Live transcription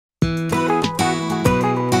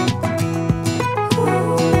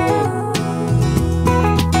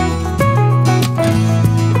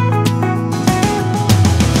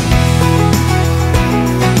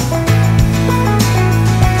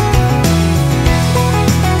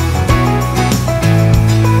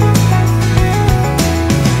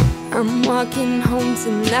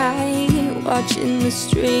watching the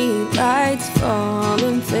street lights fall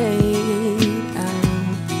and fade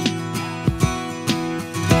out,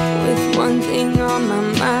 with one thing on my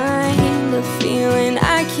mind, a feeling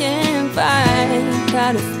I can't fight.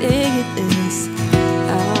 Gotta figure this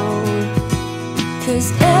out,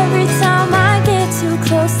 'cause every time I get too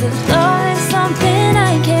close, there's always something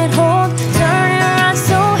I can't hold. Turning around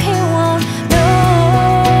so he won't know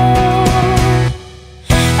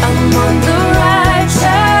I'm on the right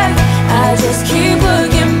track. I just keep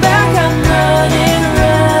looking back. I'm running,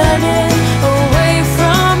 running away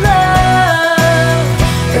from love,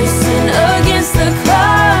 racing against the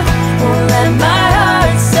clock. Won't let my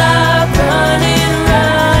heart stop running,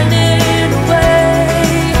 running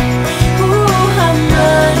away. Ooh, I'm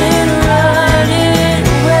running, running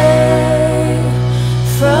away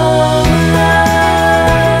from love.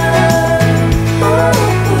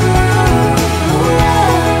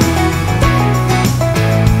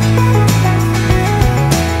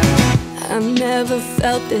 I've never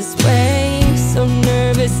felt this way, so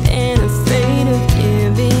nervous and afraid of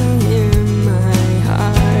giving him my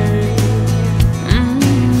heart.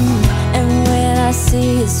 And when I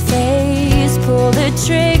see his face, pull the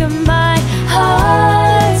trigger, my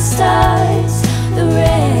heart starts the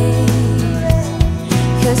race.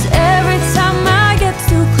 'Cause every time I get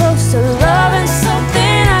too close to loving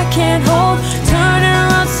something I can't hold, turning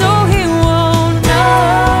around so he won't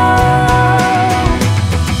know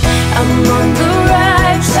I'm on the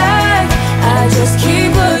right track. I just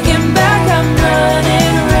keep looking back. I'm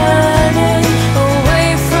running, running away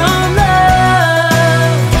from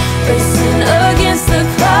love, racing against the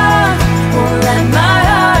clock. Won't let my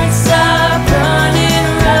heart stop running,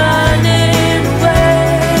 running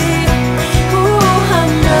away. Ooh,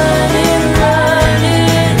 I'm running,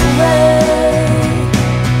 running away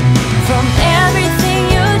from everything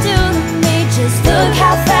you do to me. Just look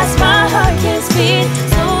how fast my heart can speed.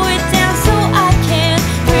 Slow it down so I can't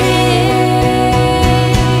breathe.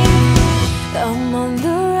 I'm on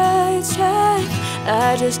the right track. I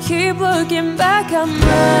just keep looking back. I'm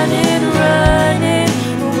running, running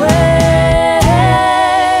away.